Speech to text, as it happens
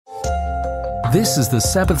This is the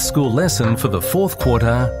Sabbath School lesson for the fourth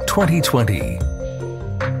quarter, 2020.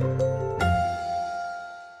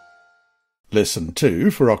 Lesson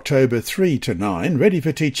 2 for October 3 to 9, ready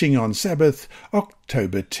for teaching on Sabbath,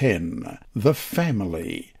 October 10. The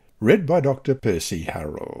Family, read by Dr. Percy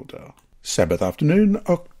Harold. Sabbath Afternoon,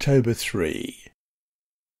 October 3.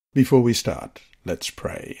 Before we start, let's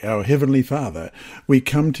pray. Our Heavenly Father, we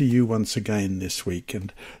come to you once again this week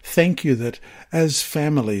and thank you that as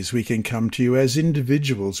families we can come to you, as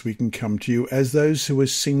individuals we can come to you, as those who are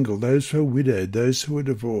single, those who are widowed, those who are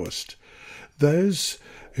divorced, those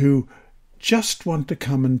who just want to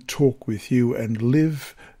come and talk with you and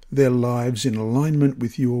live their lives in alignment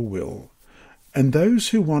with your will, and those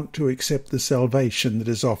who want to accept the salvation that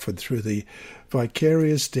is offered through the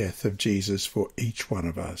vicarious death of Jesus for each one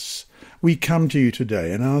of us. We come to you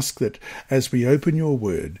today and ask that as we open your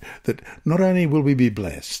word, that not only will we be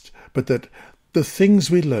blessed, but that the things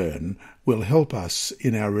we learn will help us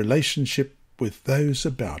in our relationship with those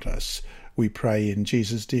about us. We pray in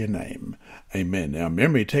Jesus' dear name. Amen. Our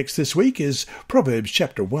memory text this week is Proverbs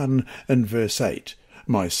chapter 1 and verse 8.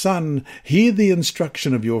 My son, hear the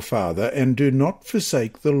instruction of your father, and do not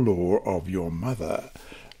forsake the law of your mother.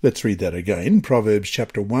 Let's read that again. Proverbs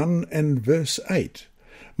chapter 1 and verse 8.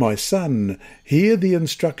 My son, hear the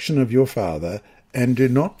instruction of your father, and do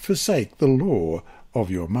not forsake the law of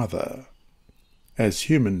your mother. As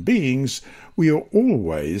human beings, we are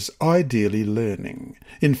always ideally learning.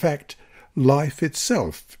 In fact, life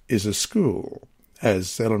itself is a school.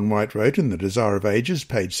 As Ellen White wrote in The Desire of Ages,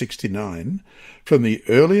 page 69, from the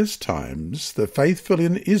earliest times the faithful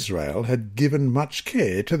in Israel had given much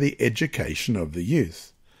care to the education of the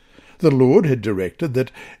youth. The Lord had directed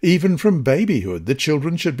that even from babyhood the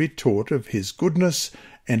children should be taught of his goodness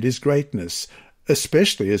and his greatness,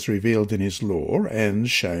 especially as revealed in his law and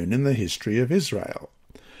shown in the history of Israel.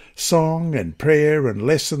 Song and prayer and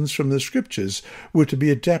lessons from the Scriptures were to be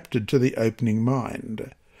adapted to the opening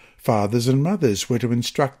mind. Fathers and mothers were to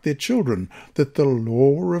instruct their children that the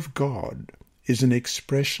law of God is an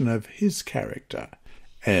expression of his character,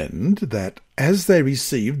 and that as they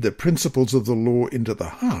received the principles of the law into the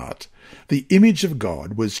heart, the image of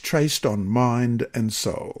God was traced on mind and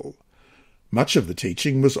soul. Much of the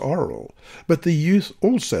teaching was oral, but the youth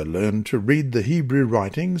also learned to read the Hebrew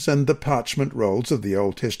writings, and the parchment rolls of the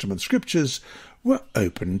Old Testament Scriptures were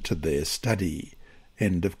open to their study.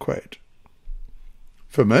 End of quote.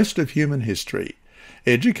 For most of human history,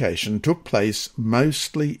 education took place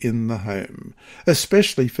mostly in the home,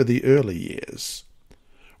 especially for the early years.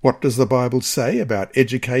 What does the Bible say about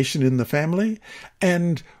education in the family,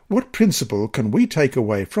 and what principle can we take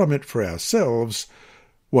away from it for ourselves,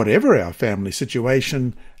 whatever our family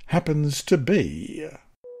situation happens to be?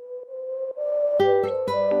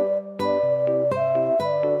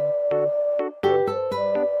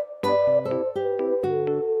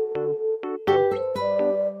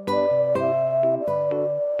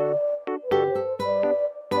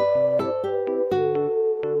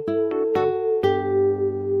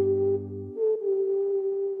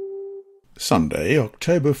 Sunday,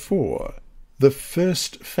 October 4. The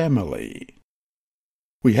First Family.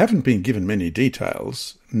 We haven't been given many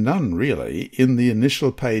details, none really, in the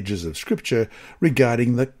initial pages of Scripture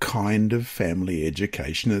regarding the kind of family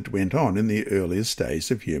education that went on in the earliest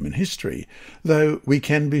days of human history, though we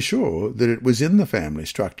can be sure that it was in the family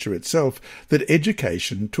structure itself that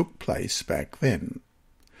education took place back then.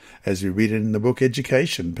 As we read in the book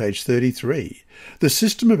Education, page 33, the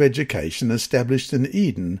system of education established in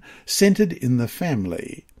Eden centered in the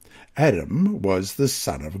family. Adam was the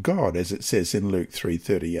son of God, as it says in Luke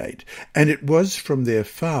 3:38, and it was from their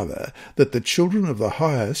father that the children of the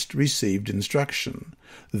highest received instruction.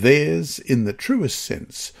 Theirs, in the truest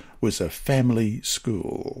sense, was a family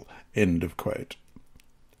school. End of quote.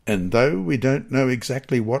 And though we don't know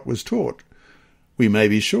exactly what was taught, we may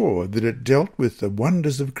be sure that it dealt with the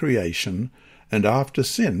wonders of creation and, after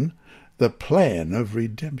sin, the plan of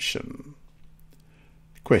redemption.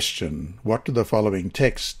 Question: what do the following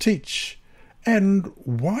texts teach, and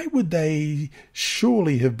why would they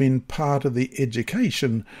surely have been part of the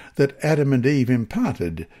education that Adam and Eve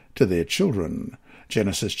imparted to their children?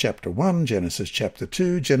 Genesis chapter 1, Genesis chapter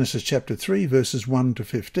 2, Genesis chapter 3, verses 1 to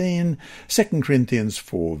 15, 2 Corinthians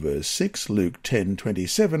 4, verse 6, Luke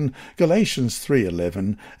 10:27, Galatians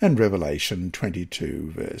 3:11, and Revelation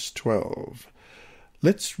 22, verse 12.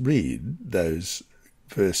 Let's read those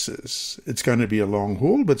verses. It's going to be a long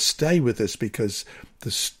haul, but stay with us because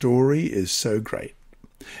the story is so great.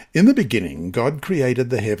 In the beginning, God created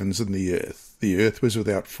the heavens and the earth. The earth was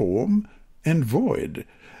without form and void,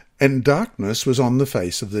 and darkness was on the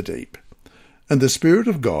face of the deep. and the Spirit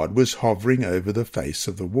of God was hovering over the face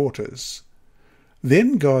of the waters.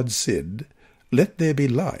 Then God said, "Let there be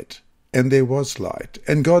light," and there was light.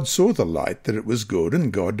 And God saw the light, that it was good,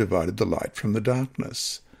 and God divided the light from the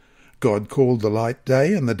darkness. God called the light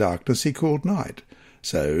day, and the darkness he called night.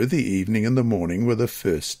 So the evening and the morning were the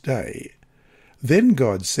first day. Then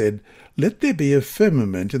God said, "Let there be a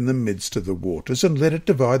firmament in the midst of the waters, and let it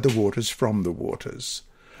divide the waters from the waters."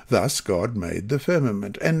 Thus God made the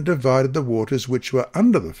firmament, and divided the waters which were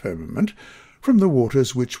under the firmament from the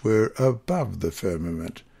waters which were above the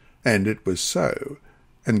firmament. And it was so.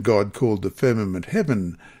 And God called the firmament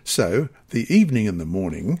heaven. So the evening and the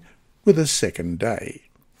morning were the second day.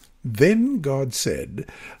 Then God said,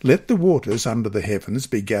 "Let the waters under the heavens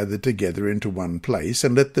be gathered together into one place,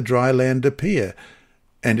 and let the dry land appear."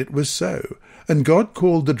 And it was so. And God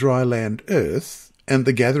called the dry land earth, and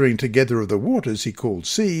the gathering together of the waters he called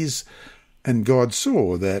seas. And God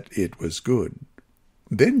saw that it was good.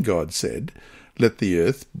 Then God said, "Let the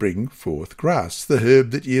earth bring forth grass, the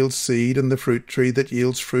herb that yields seed, and the fruit tree that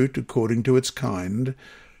yields fruit according to its kind,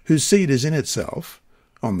 whose seed is in itself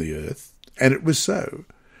on the earth." And it was so.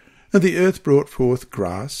 And the earth brought forth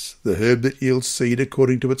grass, the herb that yields seed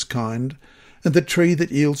according to its kind, and the tree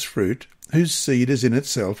that yields fruit, whose seed is in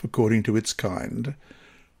itself according to its kind.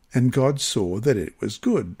 And God saw that it was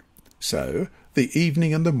good. So the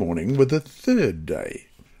evening and the morning were the third day.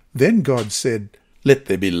 Then God said, "Let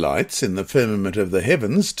there be lights in the firmament of the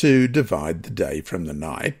heavens to divide the day from the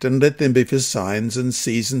night, and let them be for signs and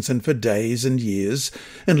seasons and for days and years,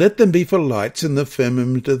 and let them be for lights in the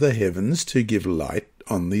firmament of the heavens to give light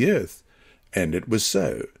on the earth." And it was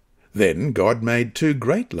so. Then God made two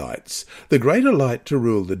great lights, the greater light to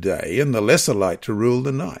rule the day, and the lesser light to rule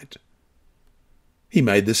the night. He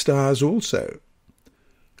made the stars also.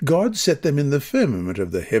 God set them in the firmament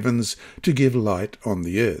of the heavens to give light on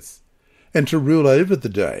the earth, and to rule over the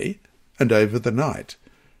day and over the night,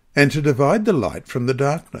 and to divide the light from the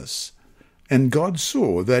darkness. And God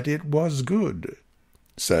saw that it was good.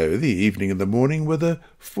 So the evening and the morning were the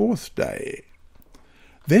fourth day.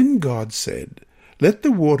 Then God said, "Let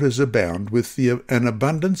the waters abound with an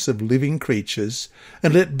abundance of living creatures,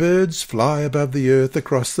 and let birds fly above the earth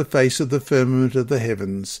across the face of the firmament of the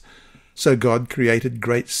heavens." So God created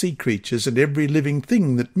great sea creatures and every living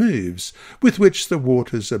thing that moves, with which the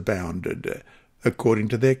waters abounded, according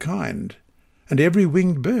to their kind, and every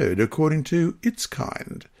winged bird according to its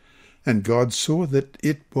kind. And God saw that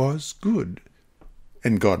it was good.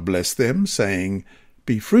 And God blessed them, saying,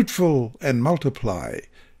 "Be fruitful and multiply,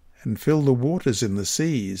 and fill the waters in the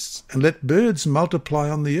seas, and let birds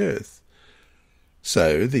multiply on the earth."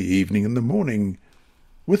 So the evening and the morning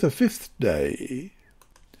were the fifth day.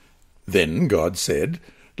 Then God said,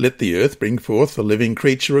 "Let the earth bring forth a living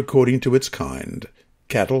creature according to its kind,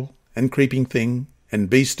 cattle and creeping thing, and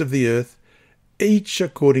beast of the earth, each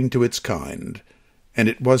according to its kind." And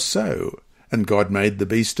it was so. And God made the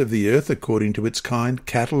beast of the earth according to its kind,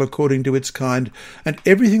 cattle according to its kind, and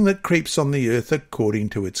everything that creeps on the earth according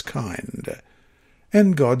to its kind.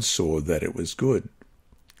 And God saw that it was good.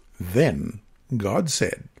 Then God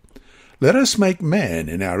said, "Let us make man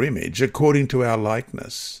in our image, according to our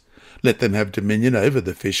likeness. Let them have dominion over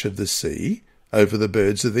the fish of the sea, over the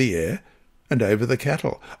birds of the air, and over the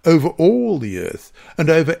cattle, over all the earth, and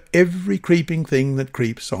over every creeping thing that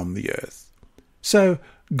creeps on the earth." So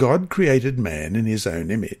God created man in his own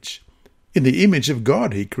image. In the image of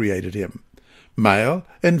God he created him. Male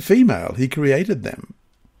and female he created them.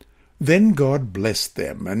 Then God blessed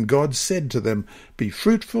them, and God said to them, "Be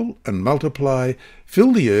fruitful and multiply,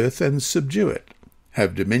 fill the earth and subdue it.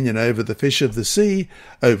 Have dominion over the fish of the sea,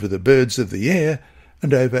 over the birds of the air,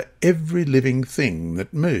 and over every living thing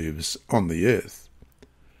that moves on the earth."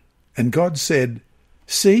 And God said,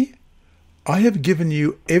 "See, I have given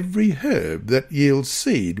you every herb that yields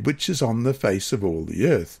seed which is on the face of all the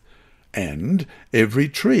earth, and every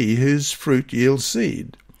tree whose fruit yields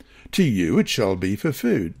seed. To you it shall be for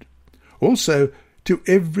food. Also to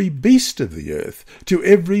every beast of the earth, to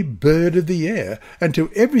every bird of the air, and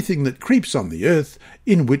to everything that creeps on the earth,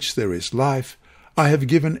 in which there is life, I have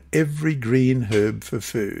given every green herb for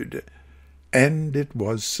food." And it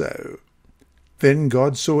was so. Then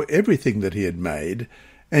God saw everything that he had made,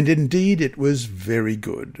 and indeed it was very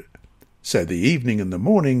good. So the evening and the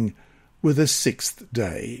morning were the sixth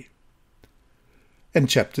day. And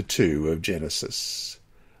chapter 2 of Genesis.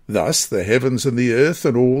 Thus the heavens and the earth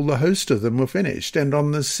and all the host of them were finished, and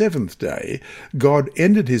on the seventh day God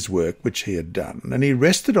ended his work which he had done, and he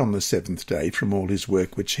rested on the seventh day from all his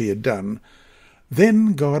work which he had done.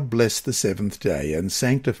 Then God blessed the seventh day and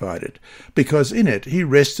sanctified it, because in it he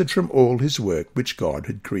rested from all his work which God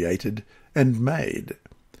had created and made.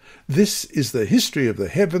 This is the history of the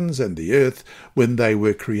heavens and the earth when they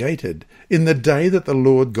were created, in the day that the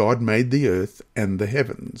Lord God made the earth and the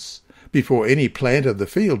heavens, before any plant of the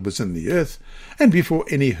field was in the earth, and before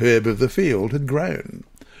any herb of the field had grown.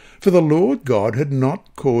 For the Lord God had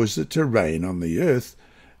not caused it to rain on the earth,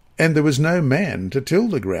 and there was no man to till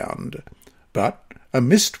the ground. But a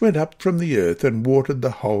mist went up from the earth and watered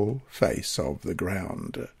the whole face of the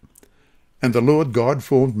ground. And the Lord God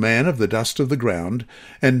formed man of the dust of the ground,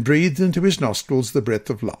 and breathed into his nostrils the breath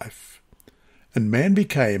of life. And man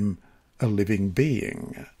became a living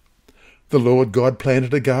being. The Lord God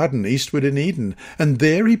planted a garden eastward in Eden, and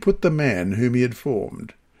there he put the man whom he had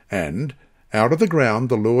formed. And out of the ground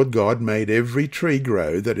the Lord God made every tree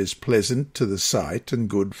grow that is pleasant to the sight and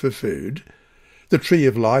good for food. The tree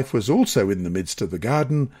of life was also in the midst of the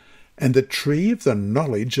garden, and the tree of the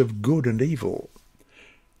knowledge of good and evil.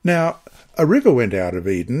 Now a river went out of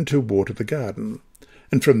Eden to water the garden,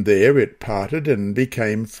 and from there it parted and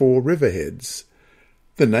became 4 riverheads.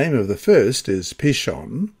 The name of the first is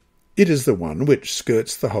Pishon. It is the one which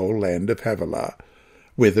skirts the whole land of Havilah,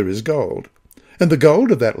 where there is gold, and the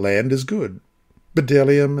gold of that land is good.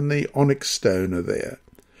 Bdellium and the onyx stone are there.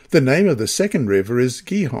 The name of the second river is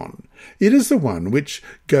Gihon. It is the one which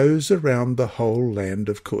goes around the whole land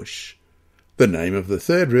of Cush. The name of the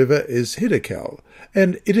third river is Hiddekel,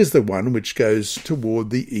 and it is the one which goes toward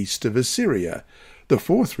the east of Assyria. The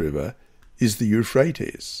fourth river is the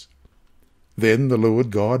Euphrates. Then the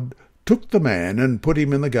Lord God took the man and put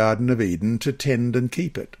him in the Garden of Eden to tend and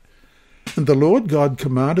keep it. And the Lord God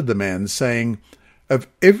commanded the man, saying, Of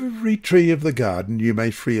every tree of the garden you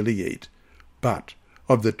may freely eat, but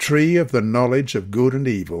of the tree of the knowledge of good and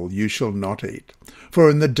evil you shall not eat, for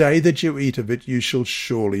in the day that you eat of it you shall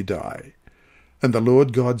surely die. And the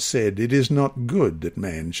Lord God said, It is not good that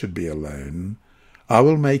man should be alone. I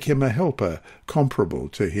will make him a helper comparable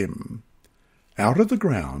to him. Out of the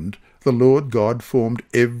ground the Lord God formed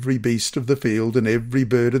every beast of the field and every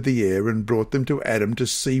bird of the air, and brought them to Adam to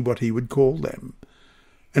see what he would call them.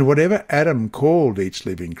 And whatever Adam called each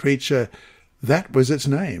living creature, that was its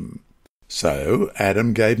name. So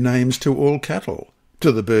Adam gave names to all cattle,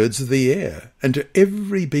 to the birds of the air, and to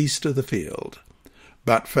every beast of the field.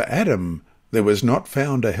 But for Adam there was not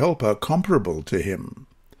found a helper comparable to him.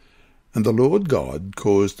 And the Lord God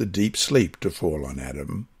caused a deep sleep to fall on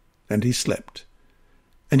Adam, and he slept.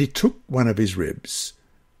 And he took one of his ribs,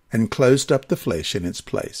 and closed up the flesh in its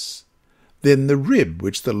place. Then the rib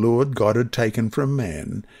which the Lord God had taken from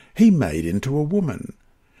man he made into a woman,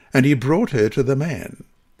 and he brought her to the man.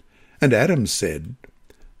 And Adam said,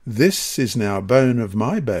 This is now bone of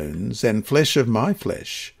my bones, and flesh of my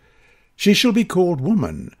flesh. She shall be called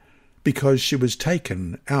woman, because she was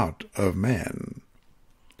taken out of man.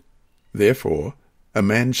 Therefore a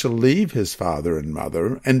man shall leave his father and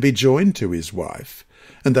mother, and be joined to his wife,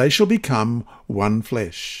 and they shall become one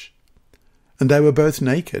flesh. And they were both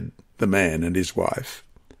naked, the man and his wife,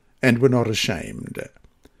 and were not ashamed.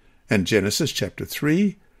 And Genesis chapter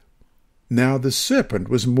 3, Now the serpent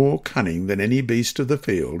was more cunning than any beast of the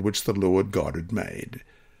field which the Lord God had made.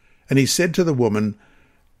 And he said to the woman,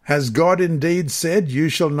 Has God indeed said, You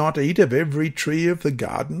shall not eat of every tree of the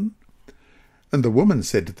garden? And the woman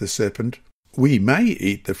said to the serpent, We may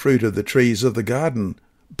eat the fruit of the trees of the garden,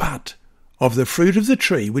 but of the fruit of the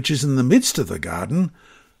tree which is in the midst of the garden,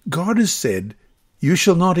 God has said, You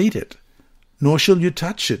shall not eat it, nor shall you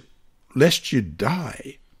touch it, lest you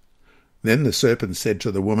die. Then the serpent said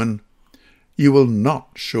to the woman, You will not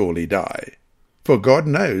surely die. For God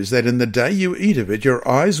knows that in the day you eat of it, your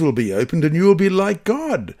eyes will be opened, and you will be like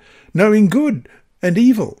God, knowing good and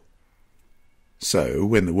evil. So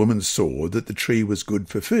when the woman saw that the tree was good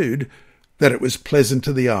for food, that it was pleasant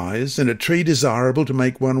to the eyes, and a tree desirable to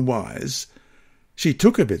make one wise, she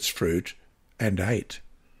took of its fruit and ate.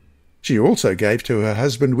 She also gave to her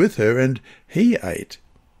husband with her, and he ate.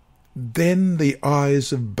 Then the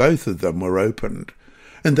eyes of both of them were opened,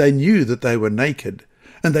 and they knew that they were naked,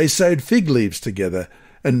 and they sewed fig leaves together,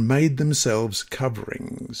 and made themselves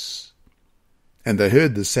coverings. And they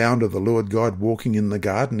heard the sound of the Lord God walking in the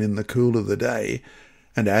garden in the cool of the day,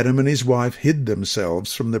 and Adam and his wife hid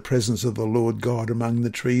themselves from the presence of the Lord God among the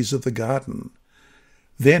trees of the garden.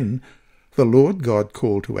 Then the Lord God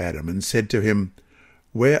called to Adam and said to him,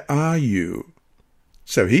 Where are you?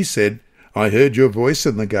 So he said, I heard your voice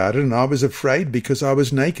in the garden, and I was afraid because I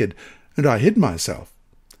was naked, and I hid myself.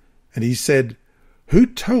 And he said, Who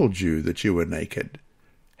told you that you were naked?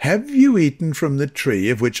 Have you eaten from the tree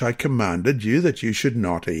of which I commanded you that you should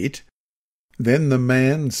not eat? Then the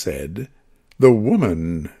man said, The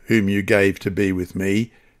woman whom you gave to be with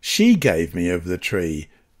me, she gave me of the tree,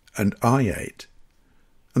 and I ate.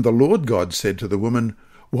 And the Lord God said to the woman,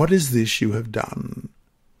 What is this you have done?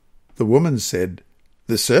 The woman said,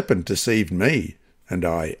 The serpent deceived me, and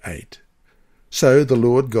I ate. So the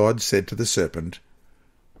Lord God said to the serpent,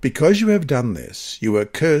 Because you have done this, you are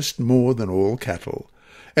cursed more than all cattle,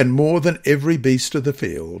 and more than every beast of the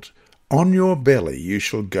field. On your belly you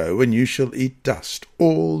shall go, and you shall eat dust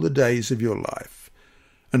all the days of your life.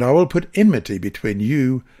 And I will put enmity between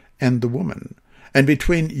you and the woman, and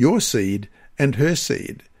between your seed and her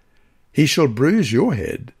seed. He shall bruise your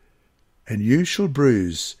head, and you shall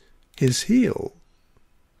bruise his heel.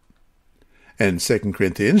 And 2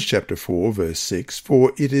 Corinthians chapter 4, verse 6,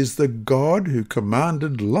 For it is the God who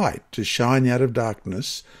commanded light to shine out of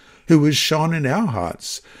darkness, who has shone in our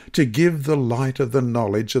hearts to give the light of the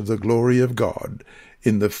knowledge of the glory of God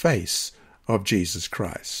in the face of Jesus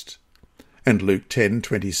Christ. And Luke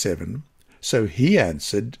 10:27, So he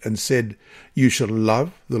answered and said, You shall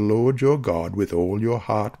love the Lord your God with all your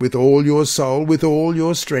heart, with all your soul, with all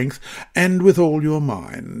your strength, and with all your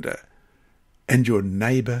mind, and your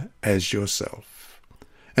neighbour as yourself.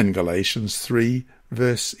 And Galatians 3,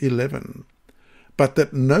 verse 11, But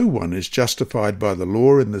that no one is justified by the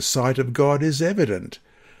law in the sight of God is evident,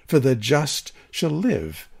 for the just shall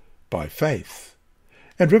live by faith.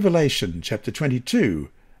 And Revelation chapter 22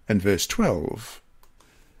 and verse 12,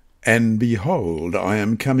 And behold, I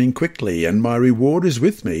am coming quickly, and my reward is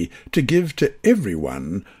with me, to give to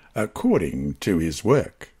everyone according to his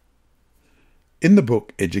work. In the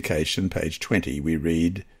book Education, page 20, we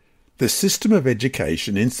read, The system of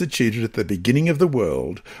education instituted at the beginning of the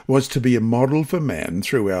world was to be a model for man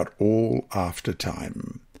throughout all after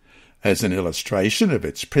time. As an illustration of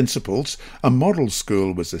its principles, a model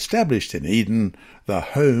school was established in Eden, the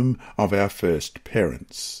home of our first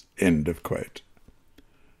parents. End of quote.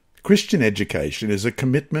 Christian education is a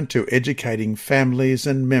commitment to educating families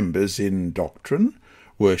and members in doctrine,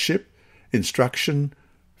 worship, instruction,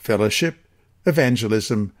 fellowship,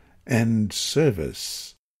 evangelism, and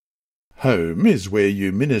service. Home is where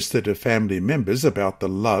you minister to family members about the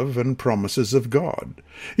love and promises of God.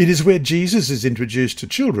 It is where Jesus is introduced to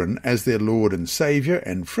children as their Lord and Saviour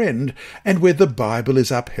and friend, and where the Bible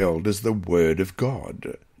is upheld as the Word of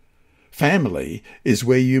God. Family is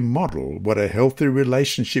where you model what a healthy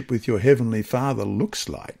relationship with your Heavenly Father looks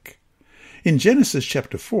like. In Genesis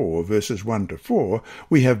chapter 4, verses 1 to 4,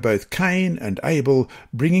 we have both Cain and Abel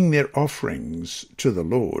bringing their offerings to the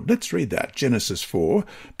Lord. Let's read that. Genesis 4,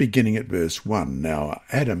 beginning at verse 1. Now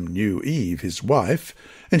Adam knew Eve, his wife,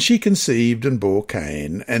 and she conceived and bore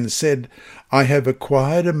Cain, and said, I have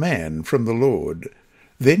acquired a man from the Lord.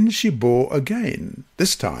 Then she bore again,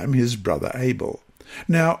 this time his brother Abel.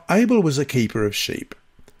 Now Abel was a keeper of sheep,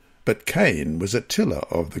 but Cain was a tiller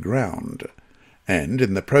of the ground. And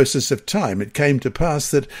in the process of time it came to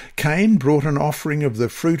pass that Cain brought an offering of the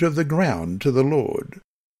fruit of the ground to the Lord.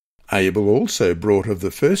 Abel also brought of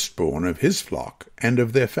the firstborn of his flock and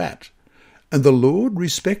of their fat. And the Lord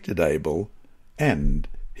respected Abel and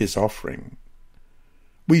his offering.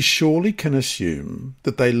 We surely can assume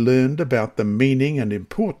that they learned about the meaning and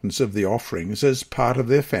importance of the offerings as part of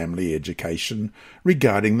their family education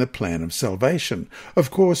regarding the plan of salvation. Of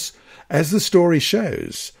course, as the story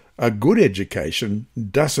shows, a good education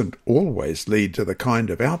doesn't always lead to the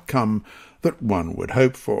kind of outcome that one would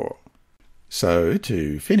hope for. So,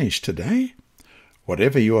 to finish today,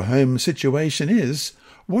 whatever your home situation is,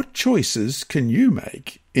 what choices can you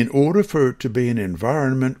make in order for it to be an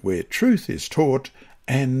environment where truth is taught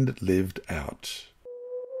and lived out?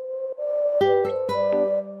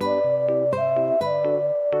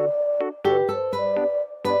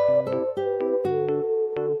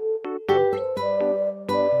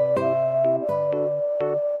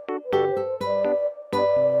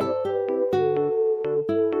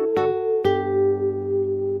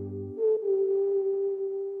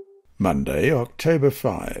 Monday, October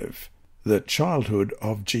 5. The Childhood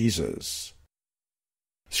of Jesus.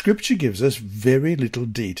 Scripture gives us very little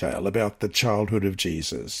detail about the childhood of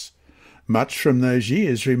Jesus. Much from those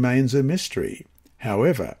years remains a mystery.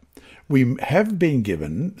 However, we have been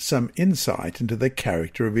given some insight into the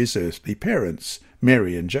character of his earthly parents,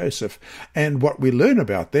 Mary and Joseph, and what we learn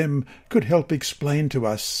about them could help explain to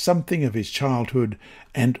us something of his childhood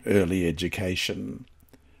and early education.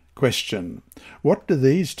 Question: what do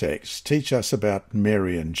these texts teach us about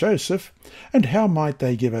Mary and Joseph, and how might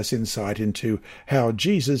they give us insight into how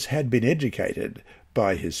Jesus had been educated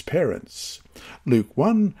by his parents? Luke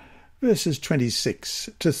 1, verses 26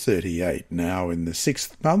 to 38. Now in the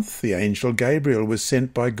 6th month the angel Gabriel was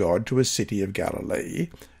sent by God to a city of Galilee,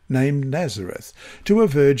 named Nazareth, to a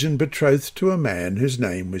virgin betrothed to a man whose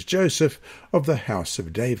name was Joseph, of the house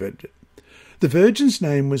of David. The virgin's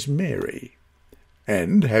name was Mary.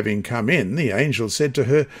 And, having come in, the angel said to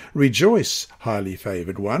her, Rejoice, highly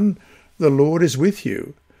favoured one, the Lord is with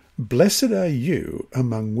you. Blessed are you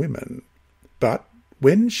among women. But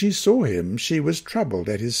when she saw him, she was troubled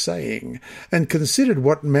at his saying, and considered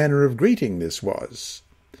what manner of greeting this was.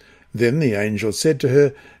 Then the angel said to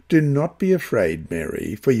her, Do not be afraid,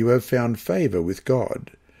 Mary, for you have found favour with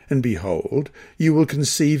God. And behold, you will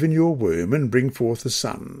conceive in your womb, and bring forth a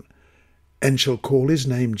son, and shall call his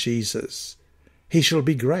name Jesus. He shall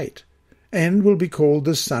be great, and will be called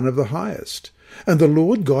the Son of the Highest. And the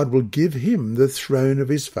Lord God will give him the throne of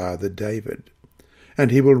his father David.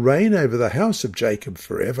 And he will reign over the house of Jacob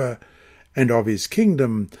forever, and of his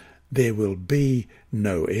kingdom there will be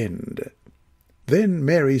no end. Then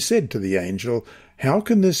Mary said to the angel, How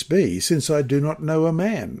can this be, since I do not know a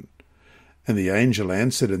man? And the angel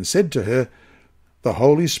answered and said to her, The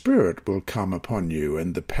Holy Spirit will come upon you,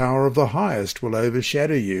 and the power of the Highest will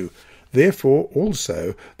overshadow you. Therefore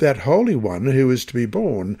also that Holy One who is to be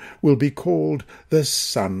born will be called the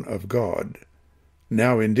Son of God.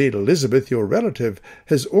 Now indeed Elizabeth, your relative,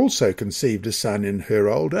 has also conceived a son in her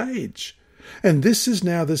old age, and this is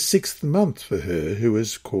now the 6th month for her who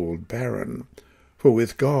is called barren. For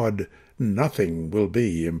with God nothing will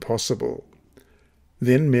be impossible.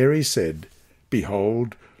 Then Mary said,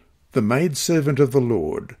 Behold, the maidservant of the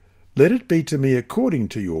Lord, let it be to me according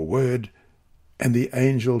to your word. And the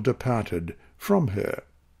angel departed from her.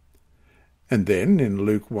 And then in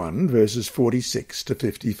Luke 1, verses 46 to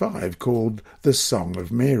 55, called the Song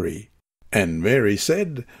of Mary. And Mary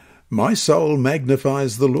said, My soul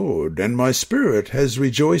magnifies the Lord, and my spirit has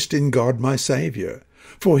rejoiced in God my Saviour,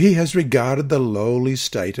 for he has regarded the lowly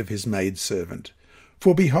state of his maidservant.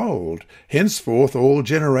 For behold, henceforth all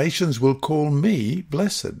generations will call me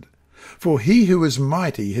blessed. For he who is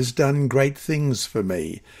mighty has done great things for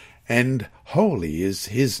me, and holy is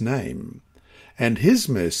his name. And his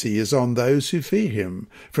mercy is on those who fear him,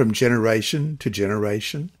 from generation to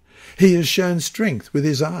generation. He has shown strength with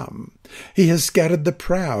his arm. He has scattered the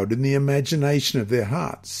proud in the imagination of their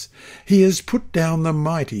hearts. He has put down the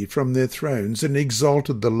mighty from their thrones, and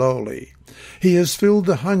exalted the lowly. He has filled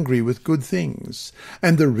the hungry with good things,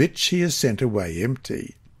 and the rich he has sent away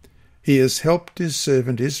empty. He has helped his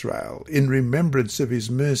servant Israel in remembrance of his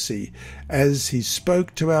mercy, as he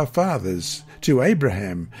spoke to our fathers, to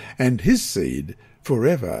Abraham and his seed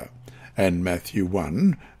forever. And Matthew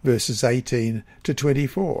 1, verses 18 to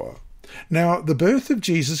 24. Now the birth of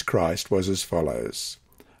Jesus Christ was as follows.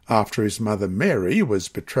 After his mother Mary was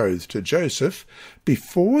betrothed to Joseph,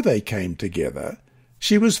 before they came together,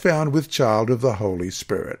 she was found with child of the Holy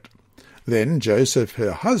Spirit. Then Joseph,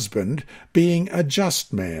 her husband, being a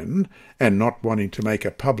just man, and not wanting to make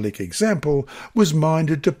a public example, was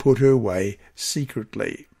minded to put her away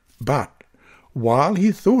secretly. But while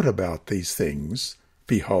he thought about these things,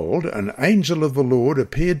 behold, an angel of the Lord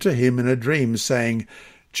appeared to him in a dream, saying,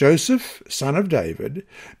 Joseph, son of David,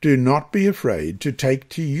 do not be afraid to take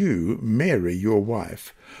to you Mary your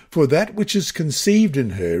wife, for that which is conceived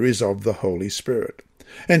in her is of the Holy Spirit.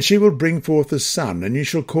 And she will bring forth a son, and you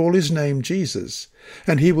shall call his name Jesus,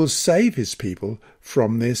 and he will save his people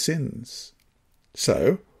from their sins.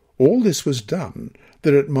 So all this was done,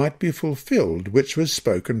 that it might be fulfilled, which was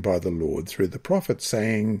spoken by the Lord through the prophet,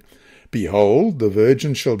 saying, Behold, the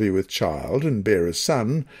virgin shall be with child, and bear a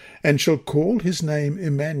son, and shall call his name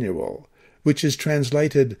Emmanuel, which is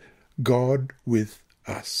translated, God with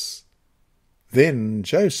us. Then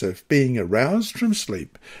Joseph, being aroused from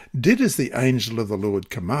sleep, did as the angel of the Lord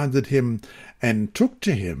commanded him, and took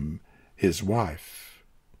to him his wife.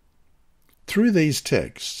 Through these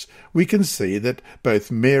texts we can see that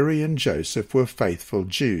both Mary and Joseph were faithful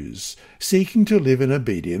Jews, seeking to live in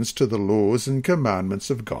obedience to the laws and commandments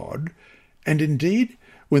of God, and indeed,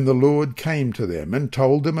 when the Lord came to them and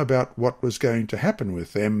told them about what was going to happen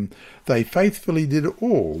with them, they faithfully did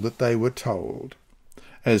all that they were told.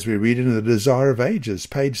 As we read in The Desire of Ages,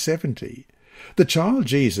 page 70, the child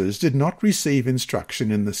Jesus did not receive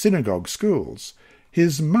instruction in the synagogue schools.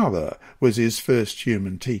 His mother was his first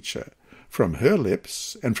human teacher. From her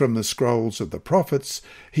lips and from the scrolls of the prophets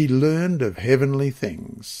he learned of heavenly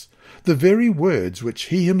things. The very words which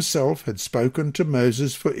he himself had spoken to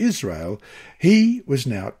Moses for Israel, he was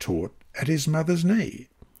now taught at his mother's knee.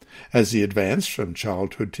 As he advanced from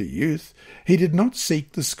childhood to youth, he did not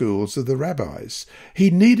seek the schools of the rabbis. He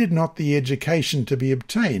needed not the education to be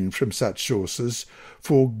obtained from such sources,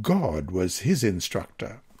 for God was his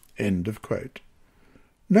instructor. End of quote.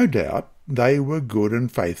 No doubt they were good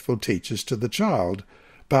and faithful teachers to the child,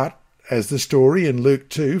 But, as the story in Luke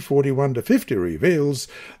 2:41-50 reveals,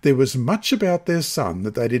 there was much about their son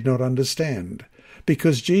that they did not understand,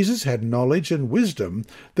 because Jesus had knowledge and wisdom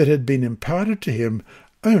that had been imparted to him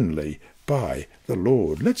only by the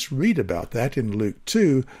Lord. Let's read about that in Luke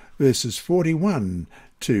 2, verses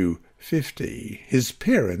 41-50. His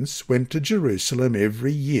parents went to Jerusalem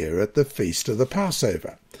every year at the feast of the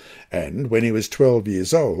Passover, and when he was 12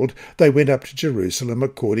 years old, they went up to Jerusalem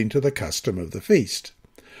according to the custom of the feast.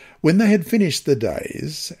 When they had finished the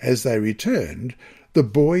days, as they returned, the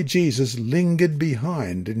boy Jesus lingered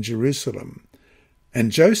behind in Jerusalem,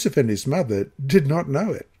 and Joseph and his mother did not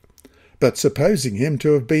know it. But supposing him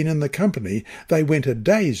to have been in the company, they went a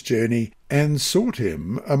day's journey and sought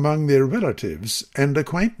him among their relatives and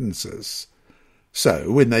acquaintances.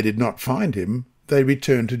 So, when they did not find him, they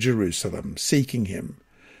returned to Jerusalem, seeking him.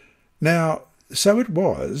 Now, so it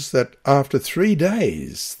was that after 3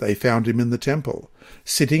 days they found him in the temple,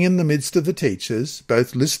 sitting in the midst of the teachers,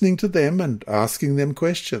 both listening to them and asking them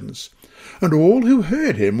questions. And all who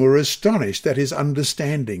heard him were astonished at his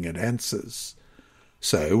understanding and answers.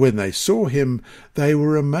 So when they saw him, they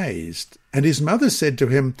were amazed. And his mother said to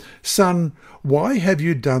him, "Son, why have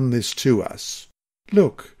you done this to us?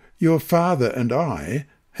 Look, your father and I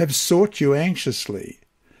have sought you anxiously."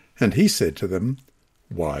 And he said to them,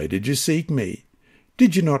 "Why did you seek me?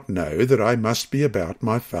 Did you not know that I must be about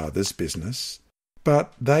my Father's business?"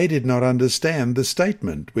 But they did not understand the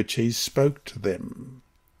statement which he spoke to them.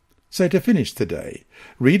 So to finish today,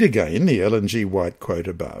 read again the Ellen G. White quote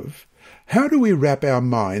above. How do we wrap our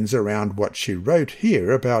minds around what she wrote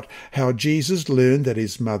here about how Jesus learned at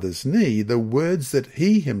his mother's knee the words that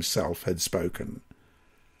he himself had spoken?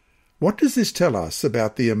 What does this tell us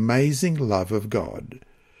about the amazing love of God?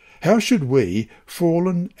 How should we,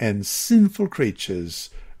 fallen and sinful creatures,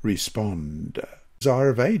 respond? Desire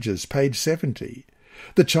of Ages, page 70.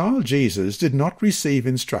 The child Jesus did not receive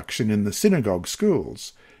instruction in the synagogue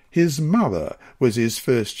schools. His mother was his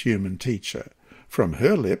first human teacher. From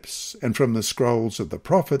her lips and from the scrolls of the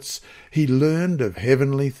prophets he learned of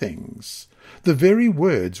heavenly things. The very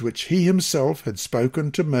words which he himself had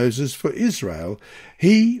spoken to Moses for Israel,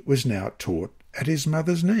 he was now taught at his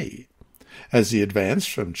mother's knee. As he advanced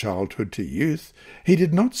from childhood to youth, he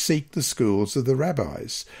did not seek the schools of the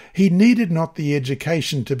rabbis. He needed not the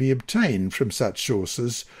education to be obtained from such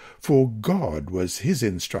sources, for God was his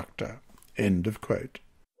instructor. End of quote.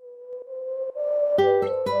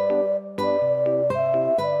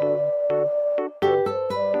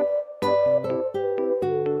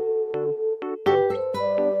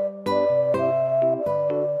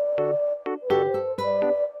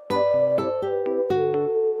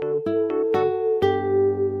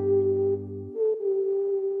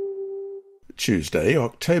 Tuesday,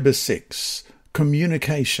 October 6.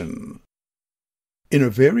 Communication. In a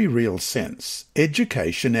very real sense,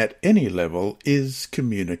 education at any level is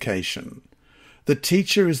communication. The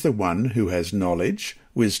teacher is the one who has knowledge,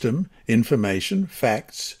 wisdom, information,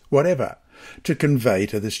 facts, whatever, to convey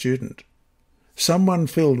to the student. Someone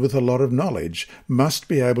filled with a lot of knowledge must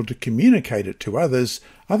be able to communicate it to others,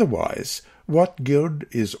 otherwise, what good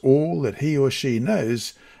is all that he or she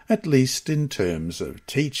knows, at least in terms of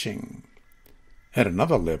teaching? At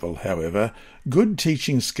another level, however, good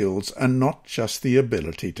teaching skills are not just the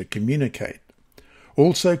ability to communicate.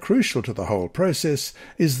 Also crucial to the whole process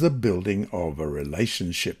is the building of a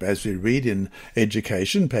relationship. As we read in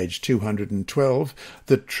Education, page 212,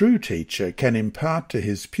 the true teacher can impart to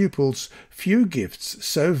his pupils few gifts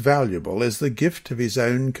so valuable as the gift of his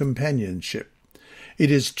own companionship. It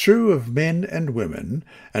is true of men and women,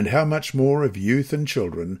 and how much more of youth and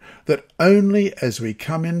children, that only as we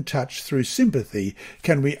come in touch through sympathy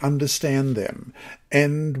can we understand them,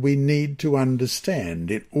 and we need to understand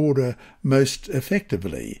in order most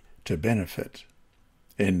effectively to benefit.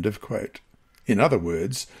 End of quote. In other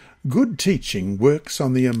words, good teaching works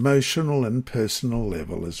on the emotional and personal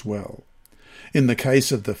level as well. In the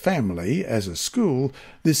case of the family as a school,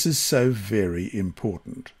 this is so very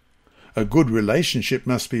important. A good relationship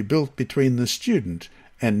must be built between the student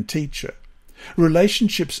and teacher.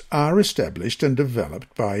 Relationships are established and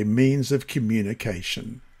developed by means of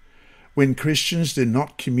communication. When Christians do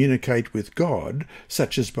not communicate with God,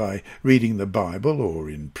 such as by reading the Bible or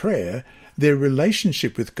in prayer, their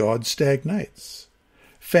relationship with God stagnates.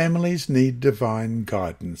 Families need divine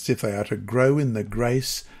guidance if they are to grow in the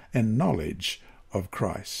grace and knowledge of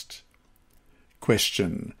Christ.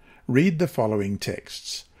 Question. Read the following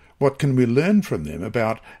texts. What can we learn from them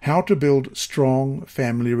about how to build strong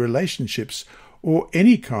family relationships, or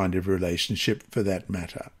any kind of relationship for that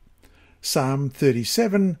matter? Psalm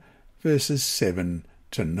 37, verses 7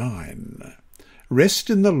 to 9. Rest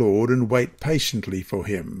in the Lord and wait patiently for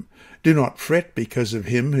him. Do not fret because of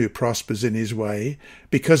him who prospers in his way,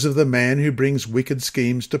 because of the man who brings wicked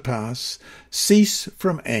schemes to pass. Cease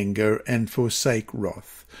from anger and forsake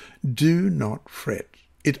wrath. Do not fret.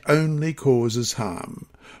 It only causes harm.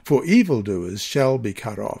 For evildoers shall be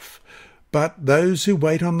cut off. But those who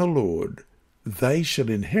wait on the Lord, they shall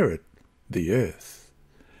inherit the earth.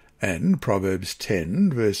 And Proverbs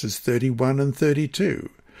 10, verses 31 and 32.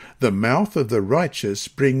 The mouth of the righteous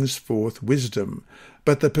brings forth wisdom,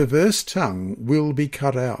 but the perverse tongue will be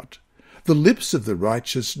cut out. The lips of the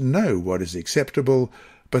righteous know what is acceptable,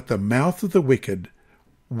 but the mouth of the wicked,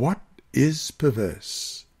 what is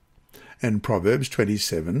perverse? And Proverbs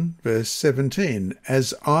 27, verse 17,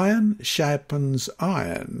 As iron sharpens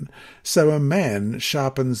iron, so a man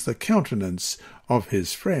sharpens the countenance of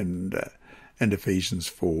his friend. And Ephesians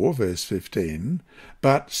 4, verse 15,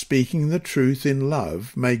 But speaking the truth in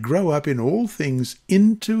love may grow up in all things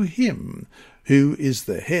into him who is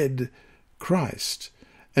the head, Christ.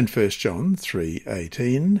 And 1 John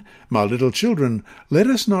 3:18, My little children, let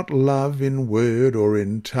us not love in word or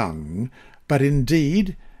in tongue, but in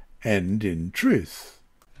deed and in truth.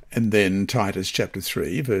 And then Titus chapter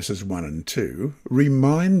 3, verses 1 and 2,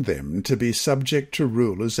 remind them to be subject to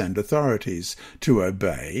rulers and authorities, to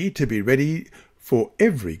obey, to be ready for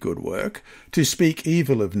every good work, to speak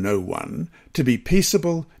evil of no one, to be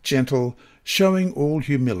peaceable, gentle, showing all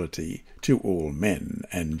humility to all men.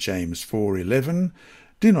 And James 4:11,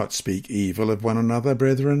 Do not speak evil of one another,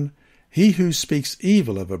 brethren. He who speaks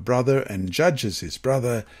evil of a brother and judges his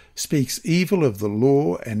brother speaks evil of the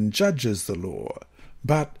law and judges the law.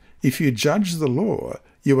 But if you judge the law,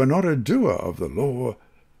 you are not a doer of the law,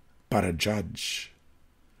 but a judge.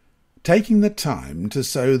 Taking the time to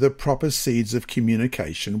sow the proper seeds of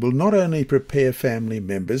communication will not only prepare family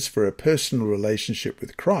members for a personal relationship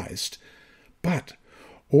with Christ, but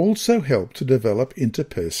also help to develop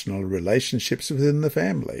interpersonal relationships within the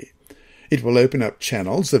family. It will open up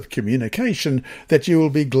channels of communication that you will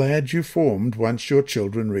be glad you formed once your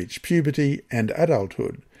children reach puberty and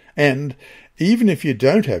adulthood. And even if you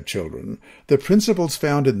don't have children, the principles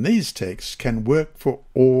found in these texts can work for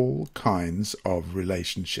all kinds of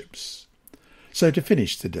relationships. So to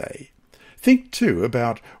finish today, think too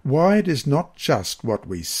about why it is not just what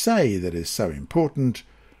we say that is so important,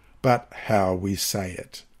 but how we say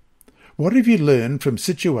it. What have you learned from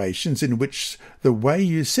situations in which the way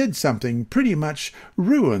you said something pretty much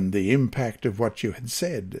ruined the impact of what you had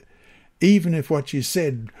said, even if what you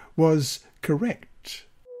said was correct?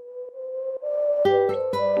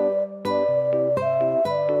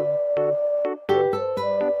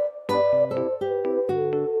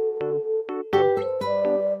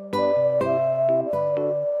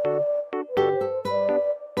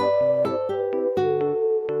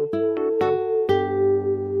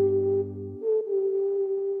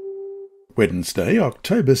 Wednesday,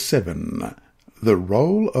 October 7. The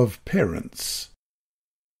Role of Parents.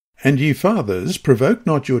 And ye fathers, provoke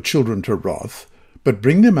not your children to wrath, but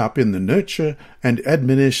bring them up in the nurture and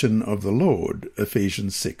admonition of the Lord.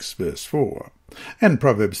 Ephesians 6, verse 4. And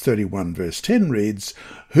Proverbs 31, verse 10 reads,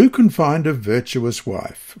 Who can find a virtuous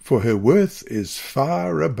wife? For her worth is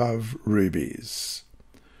far above rubies.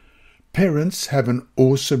 Parents have an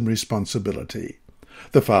awesome responsibility.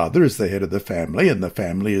 The father is the head of the family, and the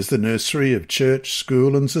family is the nursery of church,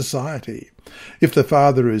 school, and society. If the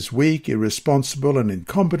father is weak, irresponsible, and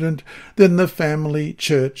incompetent, then the family,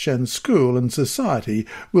 church, and school and society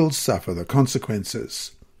will suffer the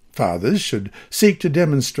consequences. Fathers should seek to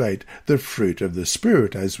demonstrate the fruit of the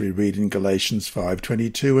Spirit, as we read in Galatians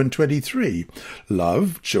 5:22 and 23.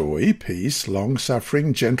 Love, joy, peace,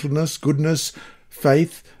 long-suffering, gentleness, goodness,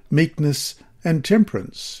 faith, meekness, and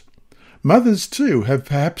temperance. Mothers, too, have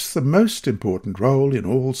perhaps the most important role in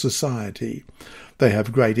all society. They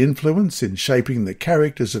have great influence in shaping the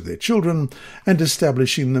characters of their children and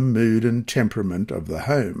establishing the mood and temperament of the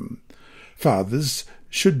home. Fathers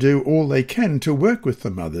should do all they can to work with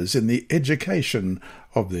the mothers in the education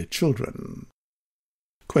of their children.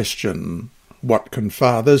 Question: What can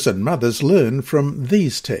fathers and mothers learn from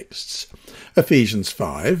these texts? Ephesians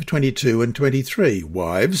 5:22 and 23.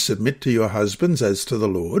 Wives, submit to your husbands as to the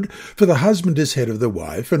Lord, for the husband is head of the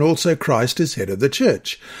wife, and also Christ is head of the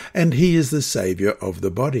church, and he is the Saviour of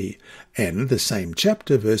the body. And the same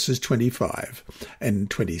chapter, verses 25 and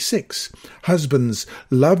 26. Husbands,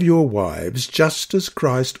 love your wives, just as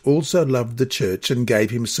Christ also loved the church and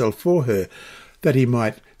gave himself for her, that he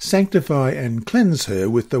might sanctify and cleanse her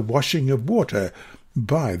with the washing of water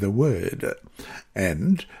by the word.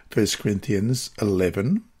 And 1 Corinthians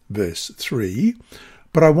 11, verse 3,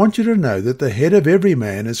 But I want you to know that the head of every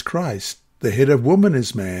man is Christ, The head of woman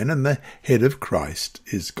is man, and the head of Christ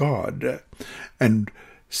is God. And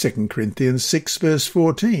 2 Corinthians 6 verse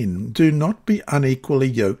 14, do not be unequally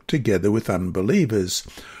yoked together with unbelievers.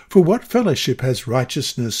 For what fellowship has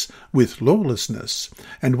righteousness with lawlessness?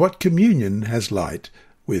 And what communion has light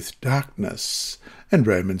with darkness? And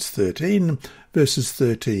Romans 13 verses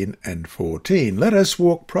 13 and 14, let us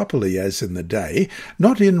walk properly as in the day,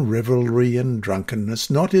 not in revelry and drunkenness,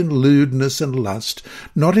 not in lewdness and lust,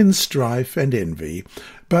 not in strife and envy,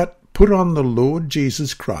 but put on the Lord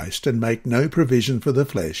Jesus Christ, and make no provision for the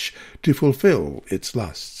flesh to fulfill its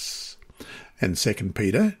lusts. And 2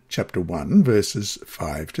 Peter chapter 1 verses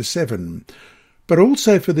 5 to 7. But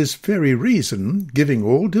also for this very reason, giving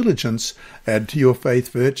all diligence, add to your faith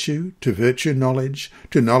virtue, to virtue knowledge,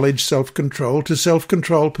 to knowledge self-control, to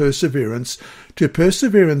self-control perseverance, to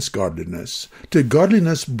perseverance godliness, to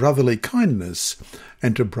godliness brotherly kindness,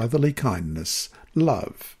 and to brotherly kindness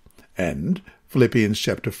love. And Philippians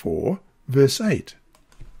chapter 4, verse 8.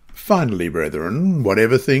 Finally, brethren,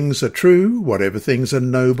 whatever things are true, whatever things are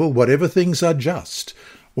noble, whatever things are just,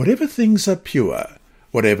 whatever things are pure,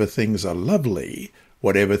 whatever things are lovely,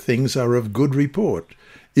 whatever things are of good report,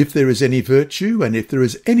 if there is any virtue, and if there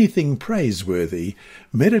is anything praiseworthy,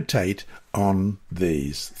 meditate on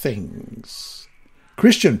these things.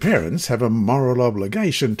 Christian parents have a moral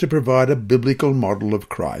obligation to provide a biblical model of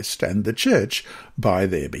Christ and the Church by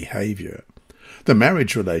their behaviour. The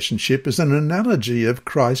marriage relationship is an analogy of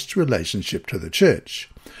Christ's relationship to the Church.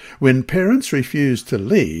 When parents refuse to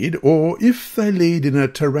lead, or if they lead in a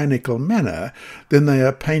tyrannical manner, then they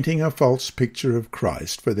are painting a false picture of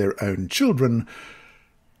Christ for their own children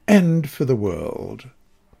and for the world.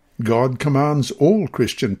 God commands all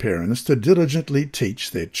Christian parents to diligently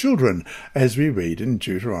teach their children, as we read in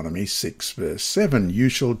Deuteronomy 6 verse 7. You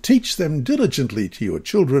shall teach them diligently to your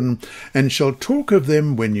children, and shall talk of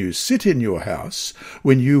them when you sit in your house,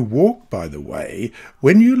 when you walk by the way,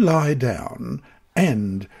 when you lie down,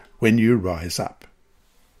 and when you rise up.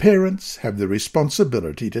 Parents have the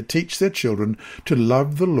responsibility to teach their children to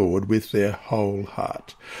love the Lord with their whole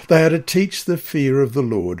heart. They are to teach the fear of the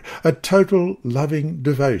Lord, a total loving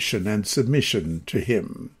devotion and submission to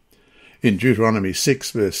Him. In Deuteronomy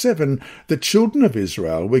 6 verse 7, the children of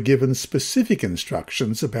Israel were given specific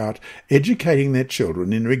instructions about educating their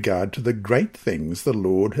children in regard to the great things the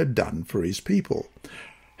Lord had done for His people.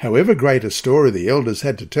 However great a story the elders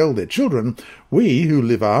had to tell their children, we who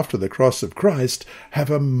live after the cross of Christ have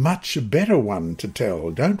a much better one to tell,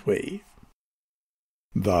 don't we?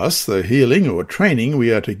 Thus, the healing or training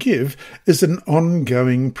we are to give is an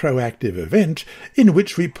ongoing proactive event in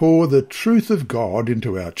which we pour the truth of God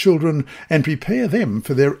into our children and prepare them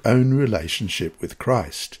for their own relationship with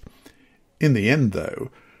Christ. In the end, though,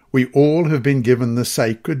 we all have been given the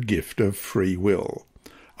sacred gift of free will.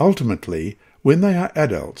 Ultimately, when they are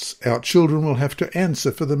adults, our children will have to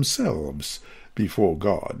answer for themselves before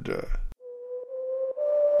God.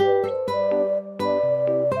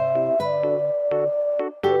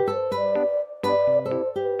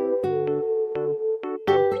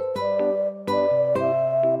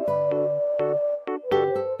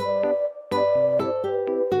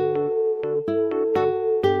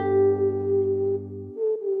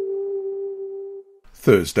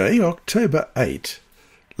 Thursday, October 8.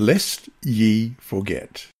 Lest ye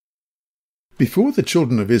forget. Before the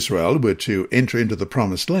children of Israel were to enter into the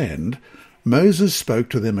promised land, Moses spoke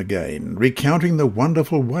to them again, recounting the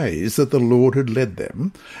wonderful ways that the Lord had led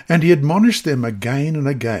them, and he admonished them again and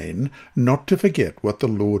again not to forget what the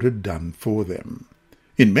Lord had done for them.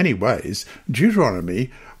 In many ways, Deuteronomy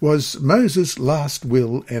was Moses' last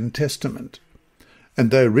will and testament. And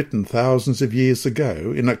though written thousands of years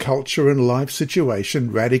ago, in a culture and life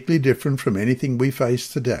situation radically different from anything we face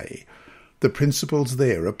today, the principles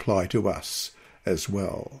there apply to us as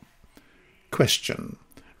well. Question.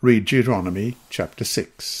 Read Deuteronomy chapter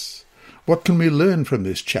 6. What can we learn from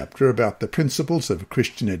this chapter about the principles of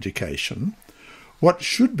Christian education? What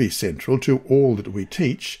should be central to all that we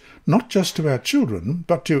teach, not just to our children,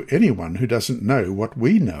 but to anyone who doesn't know what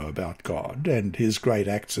we know about God and His great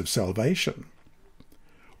acts of salvation?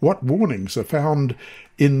 What warnings are found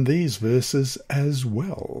in these verses as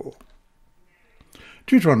well?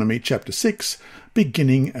 Deuteronomy chapter 6,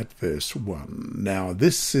 beginning at verse 1. Now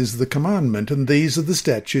this is the commandment, and these are the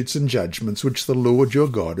statutes and judgments which the Lord your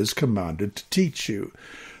God has commanded to teach you,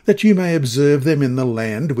 that you may observe them in the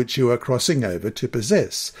land which you are crossing over to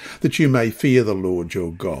possess, that you may fear the Lord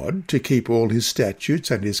your God, to keep all His statutes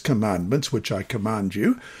and His commandments which I command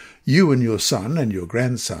you, you and your son and your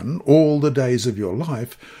grandson, all the days of your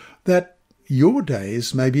life, that your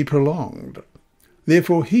days may be prolonged.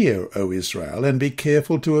 Therefore hear, O Israel, and be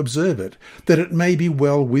careful to observe it, that it may be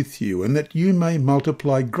well with you, and that you may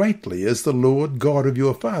multiply greatly, as the Lord God of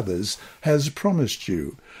your fathers has promised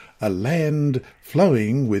you, a land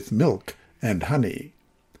flowing with milk and honey.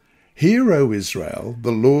 Hear, O Israel,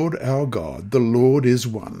 the Lord our God, the Lord is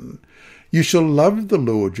one. You shall love the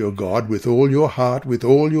Lord your God with all your heart, with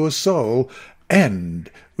all your soul, and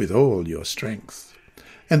with all your strength.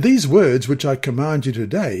 And these words which I command you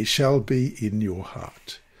today shall be in your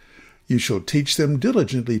heart. You shall teach them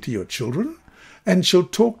diligently to your children, and shall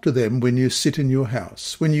talk to them when you sit in your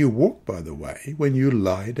house, when you walk by the way, when you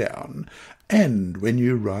lie down, and when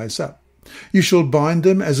you rise up. You shall bind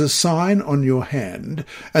them as a sign on your hand,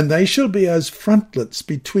 and they shall be as frontlets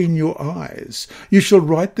between your eyes. You shall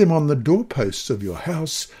write them on the doorposts of your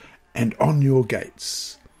house and on your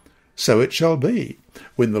gates. So it shall be,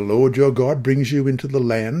 when the Lord your God brings you into the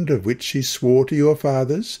land of which he swore to your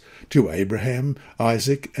fathers, to Abraham,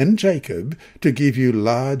 Isaac, and Jacob, to give you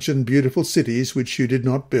large and beautiful cities which you did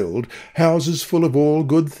not build, houses full of all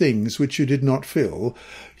good things which you did not fill,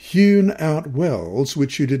 hewn out wells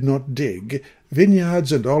which you did not dig,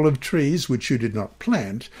 vineyards and olive trees which you did not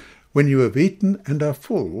plant, when you have eaten and are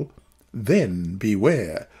full, then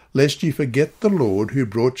beware, lest you forget the Lord who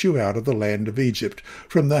brought you out of the land of Egypt,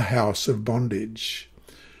 from the house of bondage.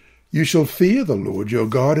 You shall fear the Lord your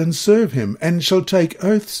God and serve him, and shall take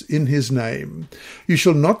oaths in his name. You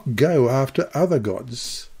shall not go after other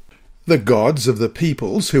gods, the gods of the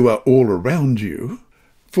peoples who are all around you.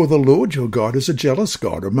 For the Lord your God is a jealous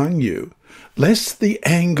God among you, lest the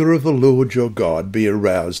anger of the Lord your God be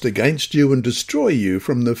aroused against you and destroy you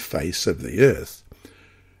from the face of the earth.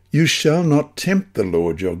 You shall not tempt the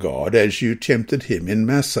Lord your God as you tempted him in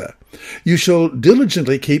Massah. You shall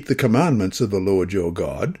diligently keep the commandments of the Lord your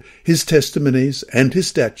God, his testimonies and his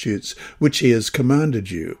statutes, which he has commanded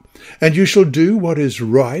you. And you shall do what is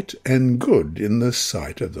right and good in the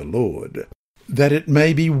sight of the Lord, that it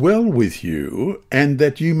may be well with you, and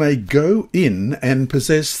that you may go in and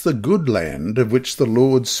possess the good land of which the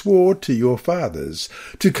Lord swore to your fathers,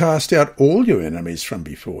 to cast out all your enemies from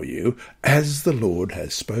before you, as the Lord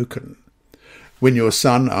has spoken. When your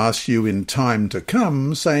son asks you in time to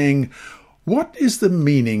come, saying, What is the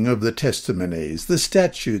meaning of the testimonies, the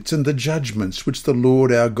statutes, and the judgments which the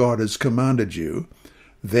Lord our God has commanded you?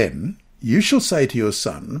 Then you shall say to your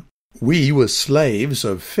son, We were slaves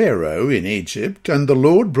of Pharaoh in Egypt, and the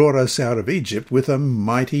Lord brought us out of Egypt with a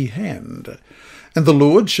mighty hand. And the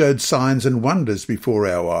Lord showed signs and wonders before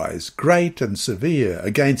our eyes, great and severe,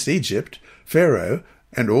 against Egypt, Pharaoh,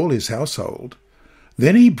 and all his household.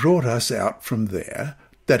 Then he brought us out from there,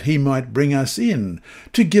 that he might bring us in,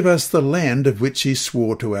 to give us the land of which he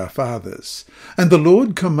swore to our fathers. And the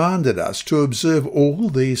Lord commanded us to observe all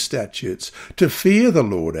these statutes, to fear the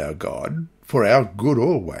Lord our God, for our good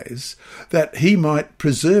always, that he might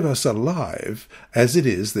preserve us alive, as it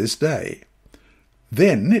is this day.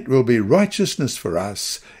 Then it will be righteousness for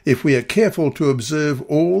us, if we are careful to observe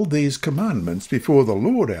all these commandments before the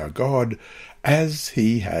Lord our God, as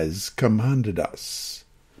he has commanded us.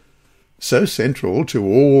 So central to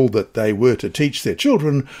all that they were to teach their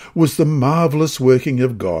children was the marvellous working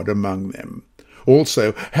of God among them.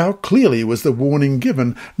 Also, how clearly was the warning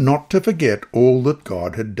given not to forget all that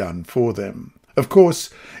God had done for them. Of course,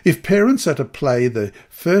 if parents are to play the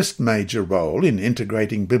first major role in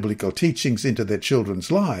integrating biblical teachings into their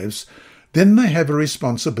children's lives, then they have a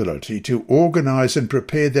responsibility to organise and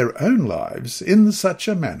prepare their own lives in such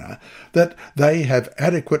a manner that they have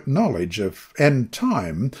adequate knowledge of and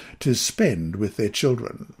time to spend with their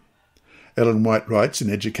children. Ellen White writes in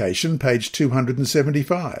Education, page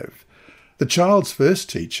 275, The child's first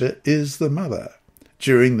teacher is the mother.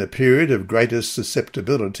 During the period of greatest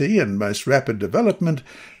susceptibility and most rapid development,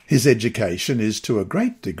 his education is to a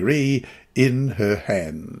great degree in her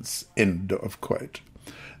hands. End of quote.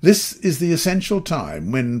 This is the essential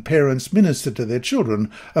time when parents minister to their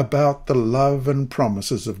children about the love and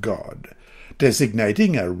promises of God.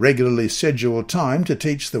 Designating a regularly scheduled time to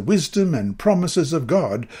teach the wisdom and promises of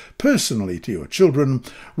God personally to your children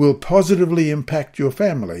will positively impact your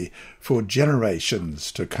family for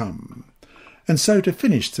generations to come. And so to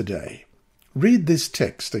finish today, read this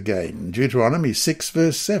text again, Deuteronomy 6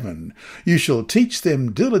 verse 7. You shall teach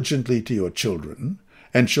them diligently to your children,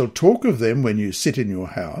 and shall talk of them when you sit in your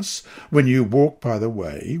house, when you walk by the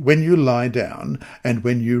way, when you lie down, and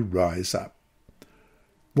when you rise up.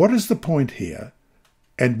 What is the point here,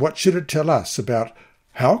 and what should it tell us about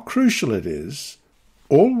how crucial it is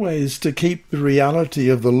always to keep the reality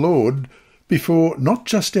of the Lord before not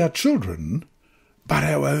just our children, but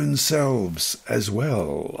our own selves as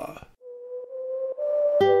well?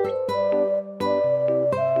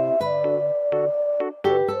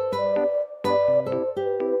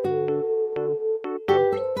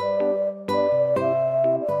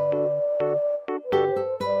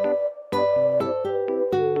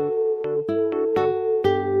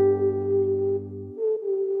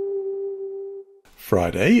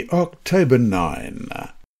 Friday, October 9.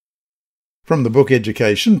 From the book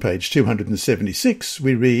Education, page 276,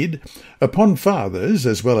 we read, "Upon fathers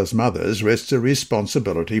as well as mothers rests a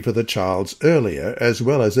responsibility for the child's earlier as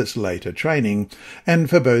well as its later training, and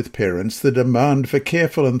for both parents the demand for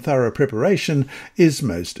careful and thorough preparation is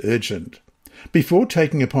most urgent. Before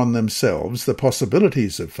taking upon themselves the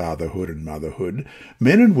possibilities of fatherhood and motherhood,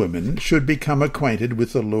 men and women should become acquainted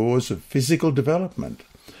with the laws of physical development.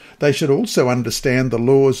 They should also understand the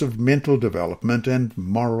laws of mental development and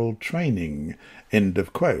moral training." End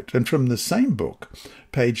of quote. And from the same book,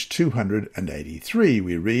 page 283,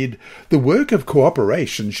 we read, "The work of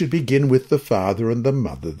cooperation should begin with the father and the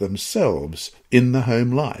mother themselves in the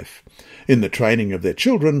home life. In the training of their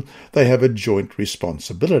children, they have a joint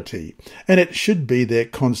responsibility, and it should be their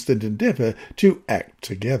constant endeavour to act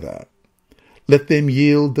together. Let them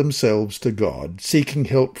yield themselves to God, seeking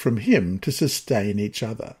help from Him to sustain each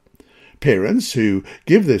other. Parents who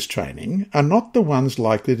give this training are not the ones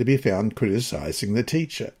likely to be found criticising the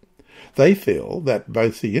teacher. They feel that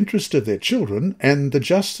both the interest of their children and the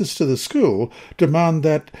justice to the school demand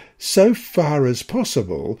that, so far as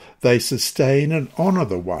possible, they sustain and honour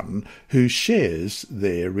the one who shares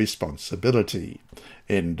their responsibility."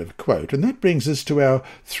 End of quote. And that brings us to our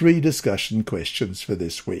 3 discussion questions for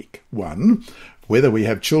this week. 1. Whether we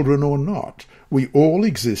have children or not, we all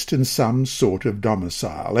exist in some sort of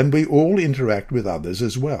domicile, and we all interact with others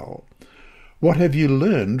as well. What have you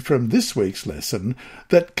learned from this week's lesson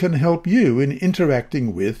that can help you in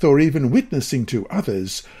interacting with or even witnessing to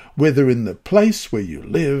others, whether in the place where you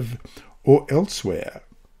live or elsewhere?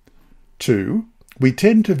 2. We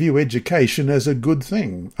tend to view education as a good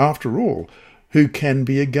thing. After all, who can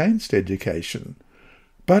be against education?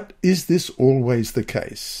 But is this always the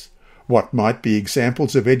case? What might be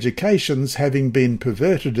examples of educations having been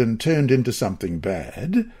perverted and turned into something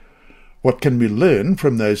bad? What can we learn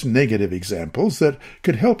from those negative examples that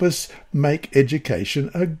could help us make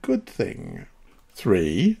education a good thing?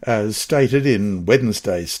 3. As stated in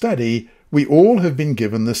Wednesday's study, we all have been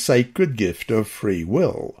given the sacred gift of free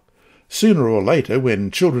will. Sooner or later,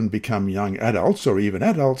 when children become young adults or even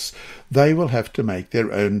adults, they will have to make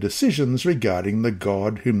their own decisions regarding the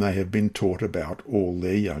God whom they have been taught about all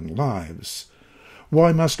their young lives.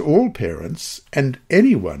 Why must all parents, and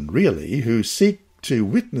anyone really who seek to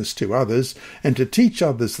witness to others and to teach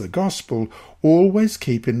others the gospel, always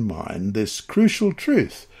keep in mind this crucial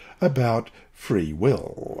truth about free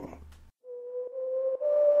will?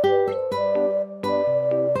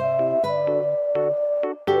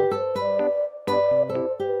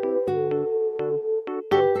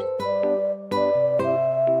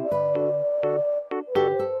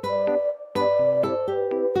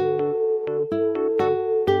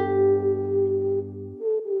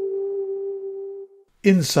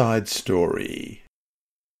 Inside Story.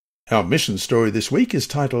 Our mission story this week is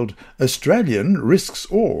titled "Australian Risks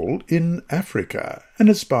All in Africa," and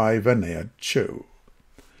it's by Vanea Cho.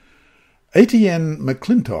 Etienne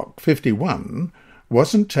McClintock, 51,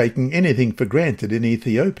 wasn't taking anything for granted in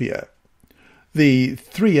Ethiopia. The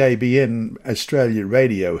 3ABN Australia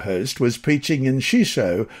radio host was preaching in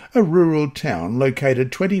Shisho, a rural town located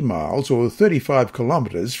 20 miles or 35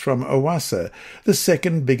 kilometres from Owassa, the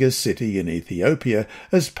second biggest city in Ethiopia,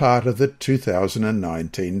 as part of the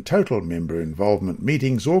 2019 Total Member Involvement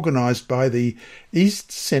meetings organised by the East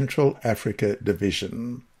Central Africa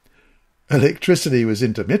Division. Electricity was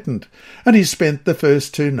intermittent, and he spent the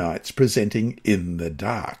first 2 nights presenting in the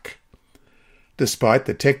dark. Despite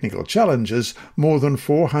the technical challenges, more than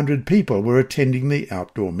 400 people were attending the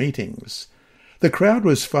outdoor meetings. The crowd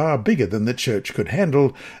was far bigger than the church could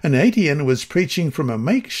handle, and Etienne was preaching from a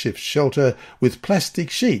makeshift shelter with plastic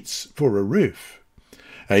sheets for a roof.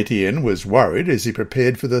 Etienne was worried as he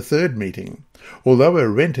prepared for the 3rd meeting. Although a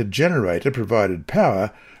rented generator provided power,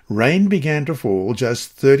 rain began to fall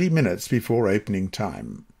just 30 minutes before opening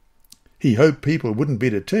time. He hoped people wouldn't be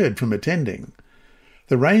deterred from attending.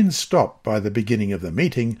 The rain stopped by the beginning of the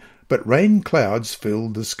meeting, but rain clouds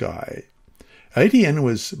filled the sky. Etienne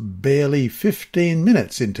was barely 15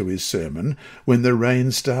 minutes into his sermon when the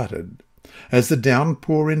rain started. As the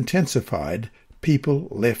downpour intensified, people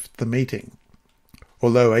left the meeting.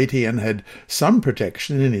 Although Etienne had some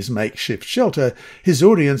protection in his makeshift shelter, his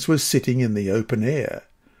audience was sitting in the open air.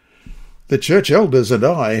 The church elders and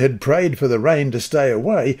I had prayed for the rain to stay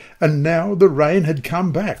away, and now the rain had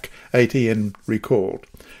come back, Etienne recalled.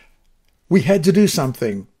 We had to do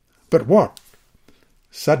something. But what?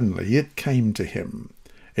 Suddenly it came to him.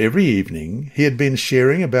 Every evening he had been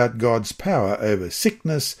sharing about God's power over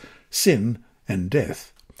sickness, sin, and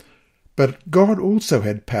death. But God also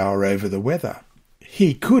had power over the weather.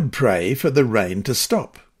 He could pray for the rain to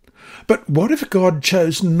stop. But what if God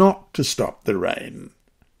chose not to stop the rain?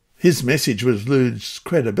 His message would lose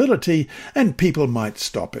credibility and people might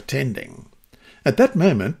stop attending. At that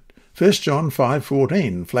moment, 1 John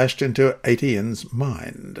 5:14 flashed into Etienne's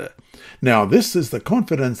mind. Now this is the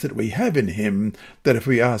confidence that we have in him, that if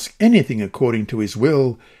we ask anything according to his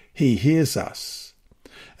will, he hears us.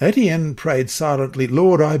 Etienne prayed silently,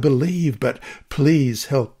 "Lord, I believe, but please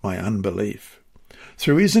help my unbelief."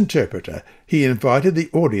 Through his interpreter, he invited the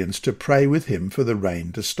audience to pray with him for the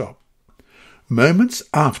rain to stop. Moments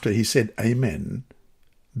after he said Amen,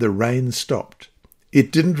 the rain stopped.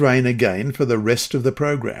 It didn't rain again for the rest of the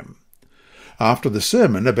program. After the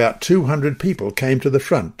sermon, about 200 people came to the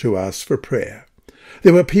front to ask for prayer.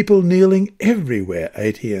 There were people kneeling everywhere,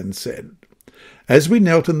 Etienne said. As we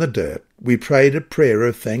knelt in the dirt, we prayed a prayer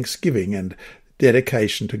of thanksgiving and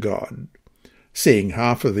dedication to God. Seeing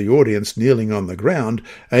half of the audience kneeling on the ground,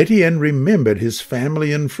 Etienne remembered his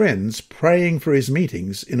family and friends praying for his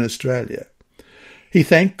meetings in Australia. He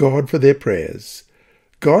thanked God for their prayers.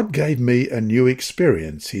 "God gave me a new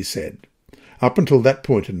experience," he said. "Up until that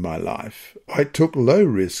point in my life, I took low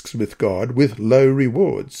risks with God with low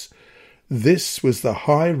rewards. This was the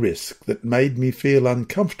high risk that made me feel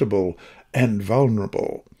uncomfortable and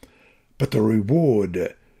vulnerable. But the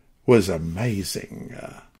reward was amazing."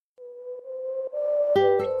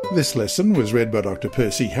 This lesson was read by Dr.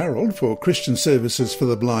 Percy Harold for Christian Services for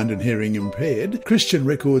the Blind and Hearing Impaired, Christian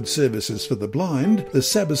Record Services for the Blind, the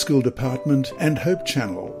Sabbath School Department, and Hope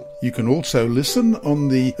Channel. You can also listen on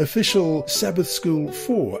the official Sabbath School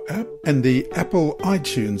 4 app and the Apple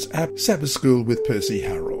iTunes app, Sabbath School with Percy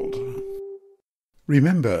Harold.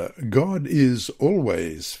 Remember, God is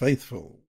always faithful.